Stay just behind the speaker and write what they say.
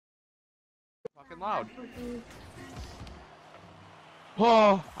fucking loud.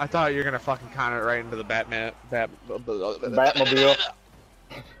 Oh, I thought you were gonna fucking count it right into the Batmobile.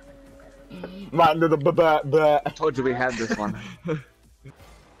 Right into the bat. I told you we had this one.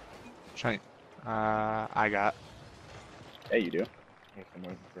 Chunt. I got. Hey, you do.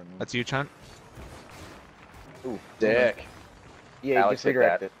 That's you, Chunt? Ooh, Dick. Yeah, Alex, just take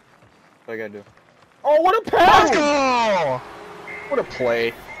redirect that. it. That's what I gotta do. Oh, what a pass! Let's go! What a play.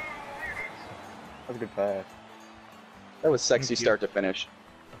 That was a good pass. That was sexy start to finish.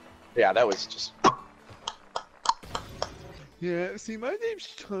 Yeah, that was just... Yeah, see, my name's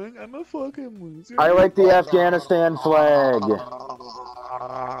Chunt. I'm a fucking loser. I like the Afghanistan flag.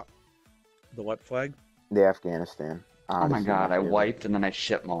 The what flag? The Afghanistan. Oh my god, I wiped and then I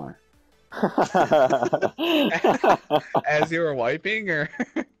shit more. As you were wiping, or?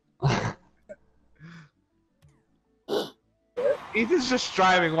 Ethan's just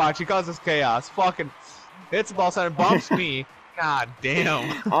driving, watch, he causes chaos. Fucking hits the ball center, bumps me. God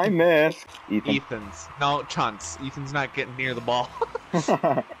damn. I missed. Ethan. Ethan's. No, Chunt's. Ethan's not getting near the ball.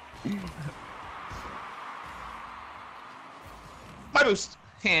 My boost.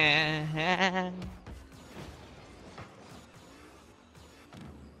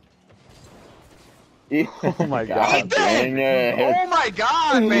 Oh my god, dang it. Oh my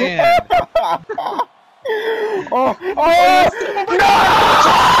god, man! Oh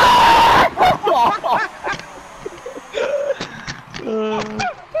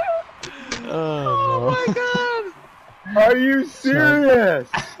Oh my god! Are you serious?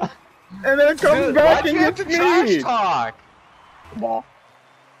 And then comes back and gets me! Trash talk! Ball.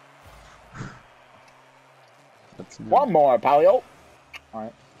 One more, Palio.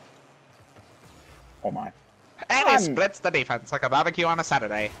 Alright. Oh my. And he splits the defense like a barbecue on a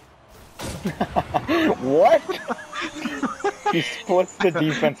Saturday. What? He splits the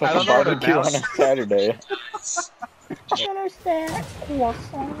defense like a barbecue on a Saturday.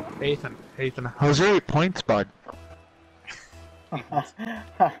 Ethan, how's your 8 points, bud?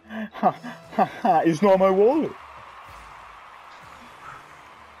 It's not my wallet.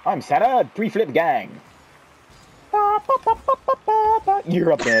 I'm Santa, 3-flip gang.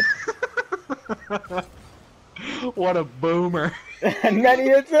 You're up, man. What a boomer. And then he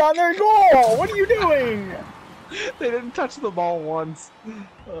hits it on their goal! What are you doing? They didn't touch the ball once.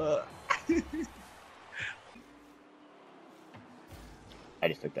 I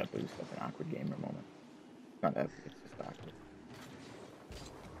just took that boost. That's an awkward gamer moment. Not that, it's just awkward.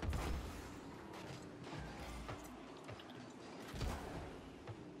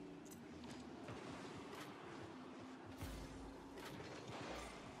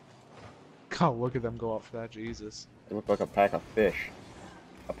 God, look at them go up for that, Jesus. They look like a pack of fish.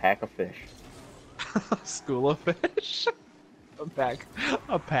 A pack of fish. School of fish? A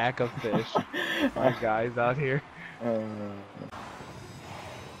pack of fish. My guys out here.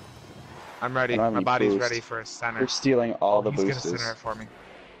 I'm ready. My body's ready for a center. You're stealing all the boosters. He's gonna center it for me.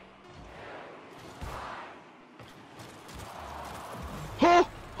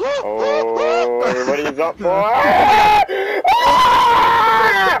 Oh, everybody's up for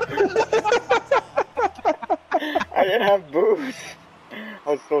I didn't have boost.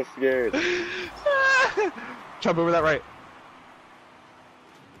 I was so scared. Jump over that right.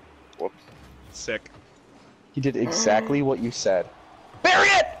 Whoops. Sick. He did exactly what you said. Bury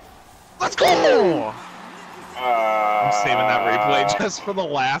it! Let's go! I'm saving that replay just for the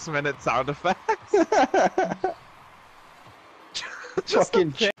last minute sound effects. Just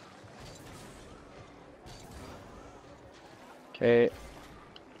fucking. Okay.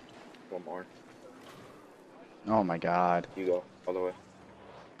 One more. Oh my god. You go all the way.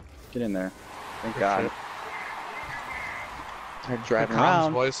 Get in there. Thank god. Start driving Comms,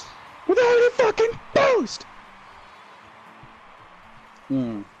 around boys. without a fucking boost.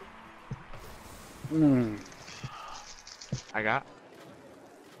 I got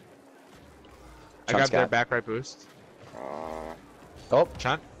Chunt's their got. back right boost. Oh,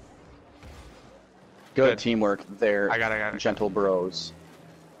 Chunt. good teamwork there. I got it. Gentle bros.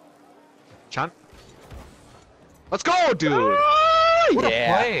 Chunt. Let's go, dude! What a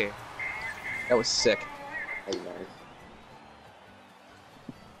play! That was sick. That was nice.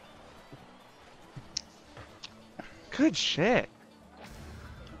 Good shit.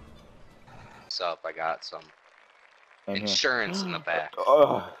 What's up? I got some insurance in the back.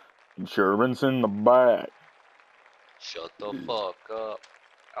 Insurance in the back. Shut the fuck up.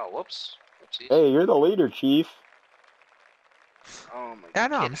 Oh, whoops. Oopsies. Hey, you're the leader, Chief. Oh my Yeah,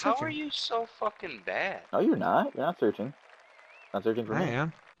 no, god. I'm How searching. are you so fucking bad? No, you're not. You're not searching. Not searching for I me.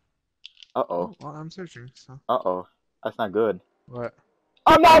 am. Uh-oh. Well, I'm searching, so. Uh-oh. That's not good. What?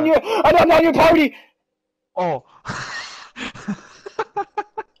 I'm not on your party! Oh.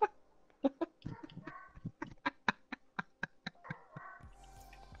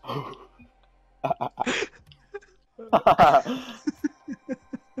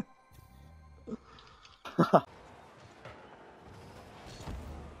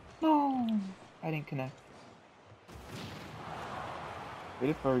 No, I didn't connect. Get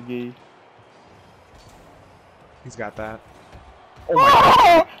it, Fergie. He's got that. Oh my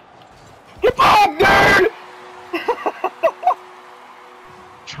god! Get back, dude!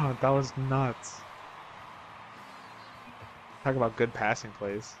 Chunt, that was nuts. Talk about good passing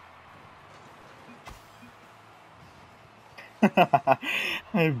plays.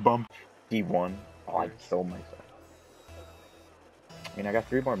 I bumped D1. Oh, I killed myself. I mean, I got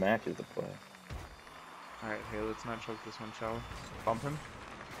 3 more matches to play. Alright, hey, let's not choke this one, shall we? Bump him?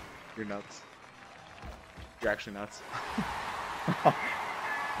 You're nuts. You're actually nuts.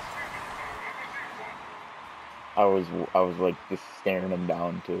 I was like just staring him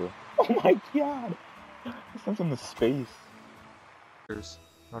down too. Oh my god! I sent him to space. Here's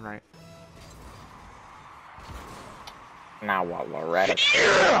one right. Now what, Loretta?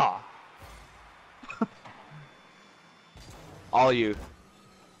 Yeah! All you.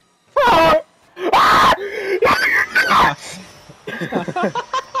 What?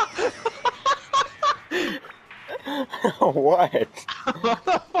 What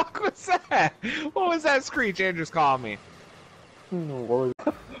the fuck was that? What was that screech Andrew's calling me? What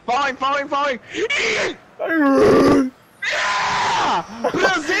was Falling! Yeah!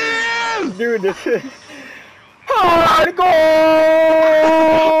 Brazil! Dude, this is hard goal!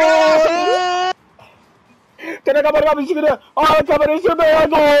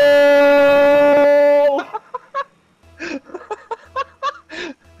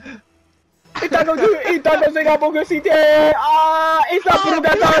 Itago se gabong si te. Ah, isa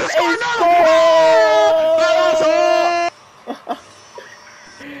prugatas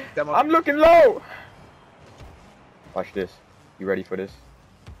score. I'm looking low. Watch this. You ready for this?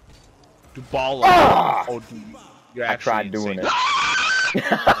 Do ball Ah! Oh, dude. You're I actually tried doing insane. it.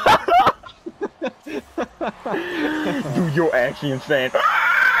 Dude, you're actually insane.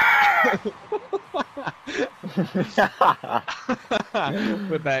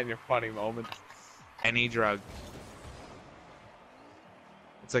 Put that in your funny moments. Any drug.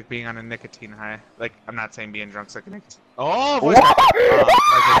 It's like being on a nicotine high. Like, I'm not saying being drunk's like a nicotine. Oh, voice crack.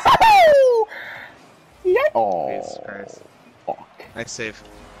 Oh, Jesus Christ. fuck. Nice save.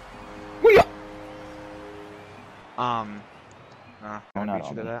 Oh, I not beat you on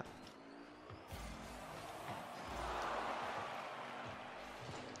to me. that.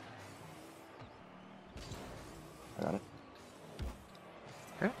 I got it.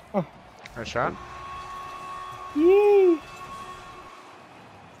 Okay. Oh. Nice shot. Yay!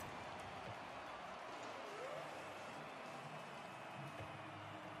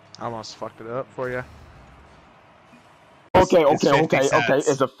 Almost fucked it up for you. Okay. It's 50 cents.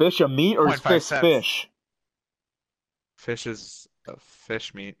 Is a fish a meat or is 0.5 fish cents. fish? Fish is a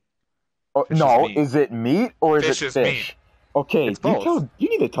fish meat. Oh, Fish is no, meat. is it meat or is Fish it is fish? meat. Okay, It's both. you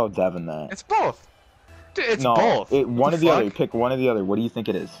need to tell Devin that. It's both. Dude, it's no, both. one What or the other. fuck? Pick one or the other. What do you think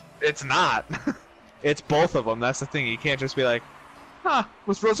it is? It's not. It's both of them. That's the thing. You can't just be like, huh,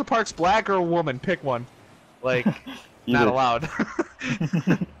 was Rosa Parks black or a woman? Pick one. Like, not allowed.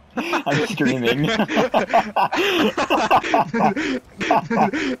 I'm streaming.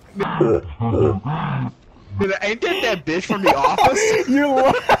 Dude, ain't that bitch from The Office?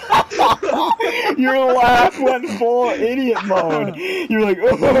 Your laugh went full idiot mode. You're like,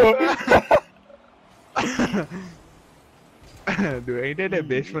 oh. Dude, ain't that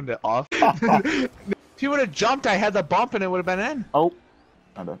bitch from The Office? If he would have jumped, I had the bump and it would have been in. Oh,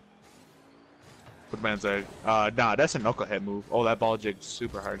 my bad. But man's like, nah, that's a knucklehead move. Oh, that ball jigged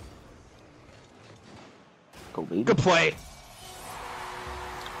super hard. Go, baby. Good play.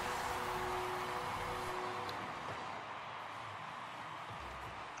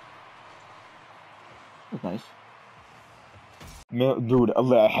 That's nice. Dude,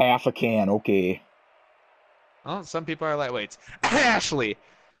 half a can, okay. Well, some people are lightweights. Ashley!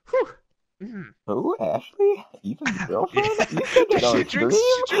 Whew. Who, Ashley? Ethan's girlfriend? Yeah.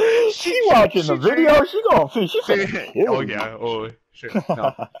 She watching the video. She going fish. She said, Oh yeah. Oh shit.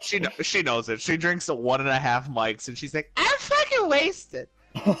 No, she knows it. She drinks the 1.5 mics and she's like, I'm fucking wasted.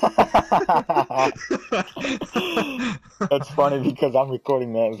 That's funny because I'm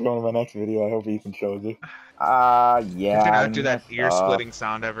recording that. It's going to my next video. I hope Ethan shows it. Yeah. Do not do that ear-splitting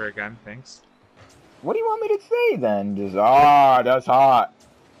sound ever again. Thanks. What do you want me to say then? Just that's hot.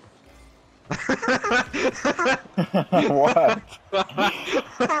 What?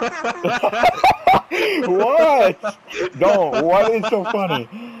 What? No, what is so funny?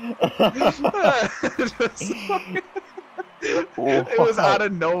 It was out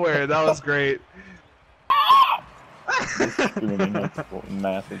of nowhere. That was great. Screaming, that's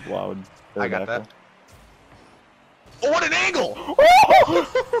massive, loud. I got that. Oh, what an angle!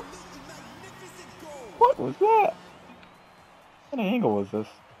 What was that? What angle was this?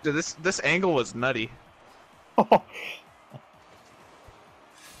 Dude, this angle was nutty. Oh,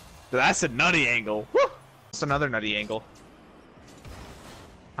 Dude, that's a nutty angle. Woo! That's another nutty angle.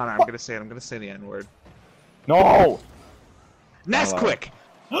 Hold on, I'm gonna say it. I'm gonna say the N word. no! Nesquik!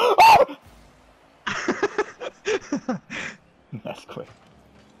 That's quick.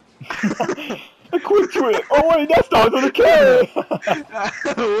 A quick twit! Oh wait, that starts with a K!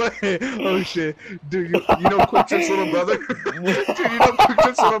 Wait, oh shit. Dude, you know Quick Trip's little brother? Dude, you know Quick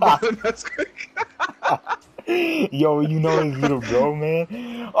Trip's little brother? That's quick. Yo, you know his little bro,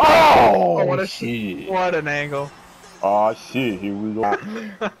 man? Oh, what a shit. What an angle. Oh shit, here we go.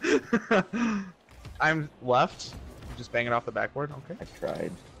 I'm left. You just bang it off the backboard, okay. I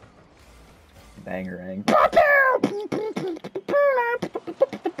tried. Bangerang.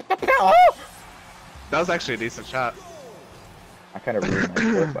 That was actually a decent shot. I kind of ruined my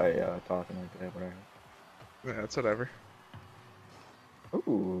clip by talking like that, whatever. Yeah, that's whatever.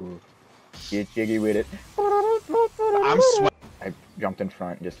 Ooh. Get jiggy with it. I'm sweating. I jumped in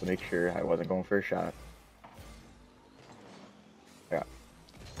front just to make sure I wasn't going for a shot. Yeah.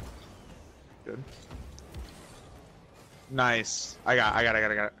 Good. Nice. I got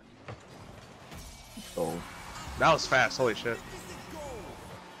it. So, That was fast, holy shit.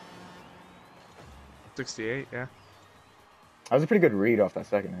 68, yeah. that was a pretty good read off that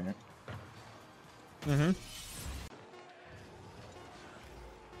second minute. Mm-hmm.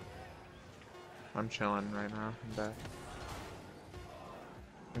 I'm chilling right now. I'm back.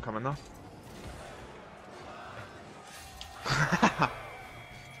 I'm coming though.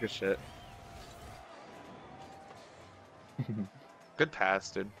 Good shit. Good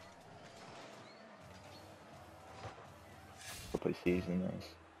pass, dude. I'll play season this.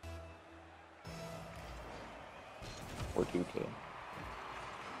 Or 2K.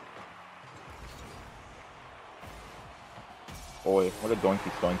 Boy, what a donkey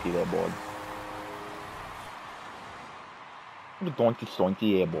there, boy. What a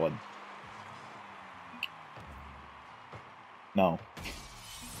donkey there, boy. No.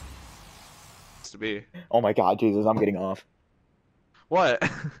 To be. Oh my god, Jesus, I'm getting off. What?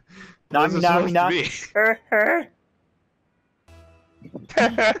 No, What is it no, supposed no. to be?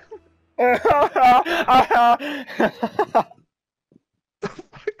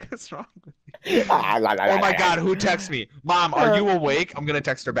 What's wrong with you? Oh my god, who texts me? Mom, are you awake? I'm gonna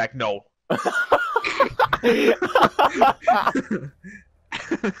text her back. No.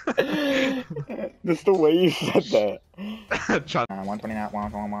 Just the way you said that. Chun. 129,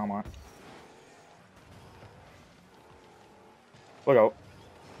 1. Look out.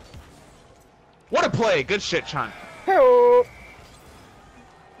 What a play! Good shit, Chun. Hello.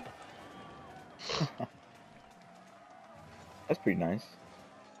 That's pretty nice.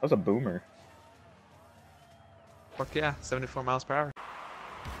 That was a boomer. Fuck yeah, 74 miles per hour.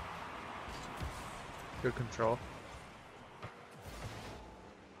 Good control.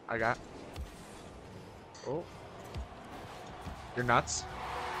 I got. Oh. You're nuts.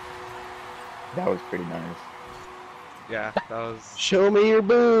 That was pretty nice. Yeah, that was. Show me your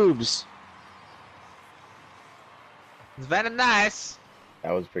boobs. It's very nice.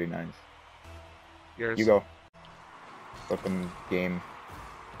 That was pretty nice. Yours. You go. Flipping game.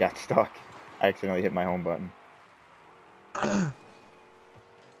 Got stuck. I accidentally hit my home button. I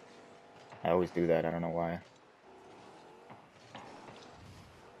always do that, I don't know why.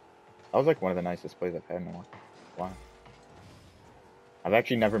 That was like one of the nicest plays I've had in a while. Wow. I've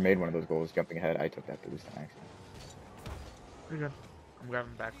actually never made one of those goals jumping ahead. I took that boost on accident. Pretty good. I'm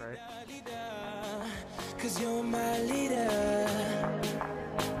grabbing back right. 'Cause you're my leader.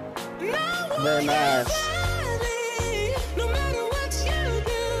 Very nice.